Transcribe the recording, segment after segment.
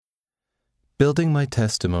Building My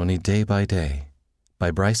Testimony Day by Day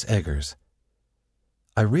by Bryce Eggers.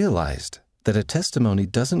 I realized that a testimony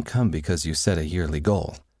doesn't come because you set a yearly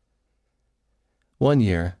goal. One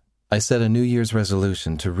year, I set a New Year's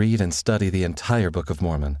resolution to read and study the entire Book of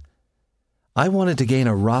Mormon. I wanted to gain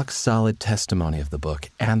a rock-solid testimony of the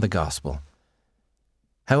book and the gospel.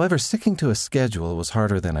 However, sticking to a schedule was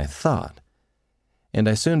harder than I thought, and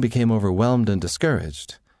I soon became overwhelmed and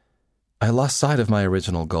discouraged. I lost sight of my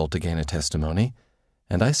original goal to gain a testimony,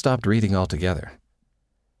 and I stopped reading altogether.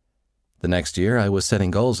 The next year, I was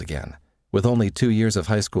setting goals again. With only 2 years of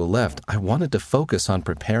high school left, I wanted to focus on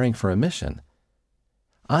preparing for a mission.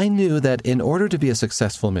 I knew that in order to be a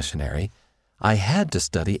successful missionary, I had to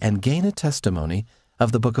study and gain a testimony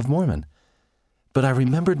of the Book of Mormon. But I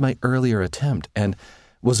remembered my earlier attempt and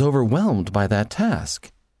was overwhelmed by that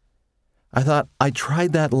task. I thought, I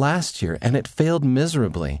tried that last year and it failed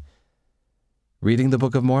miserably. Reading the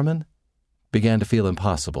Book of Mormon began to feel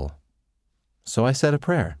impossible. So I said a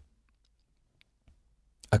prayer.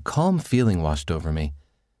 A calm feeling washed over me,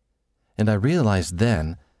 and I realized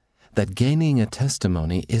then that gaining a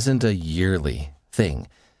testimony isn't a yearly thing.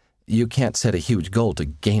 You can't set a huge goal to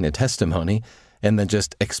gain a testimony and then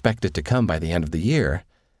just expect it to come by the end of the year.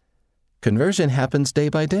 Conversion happens day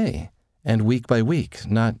by day and week by week,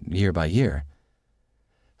 not year by year.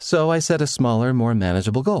 So I set a smaller, more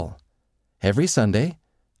manageable goal. Every Sunday,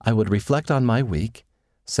 I would reflect on my week,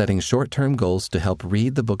 setting short-term goals to help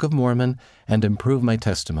read the Book of Mormon and improve my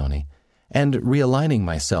testimony, and realigning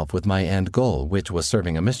myself with my end goal, which was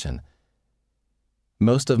serving a mission.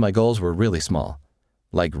 Most of my goals were really small,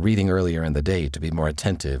 like reading earlier in the day to be more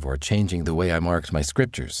attentive or changing the way I marked my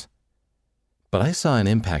scriptures. But I saw an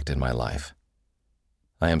impact in my life.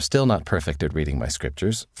 I am still not perfect at reading my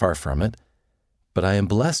scriptures, far from it, but I am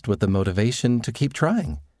blessed with the motivation to keep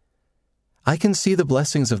trying. I can see the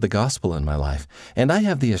blessings of the gospel in my life, and I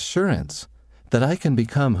have the assurance that I can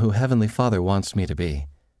become who Heavenly Father wants me to be.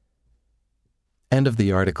 End of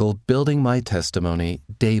the article, Building My Testimony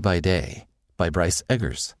Day by Day by Bryce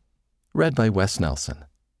Eggers. Read by Wes Nelson.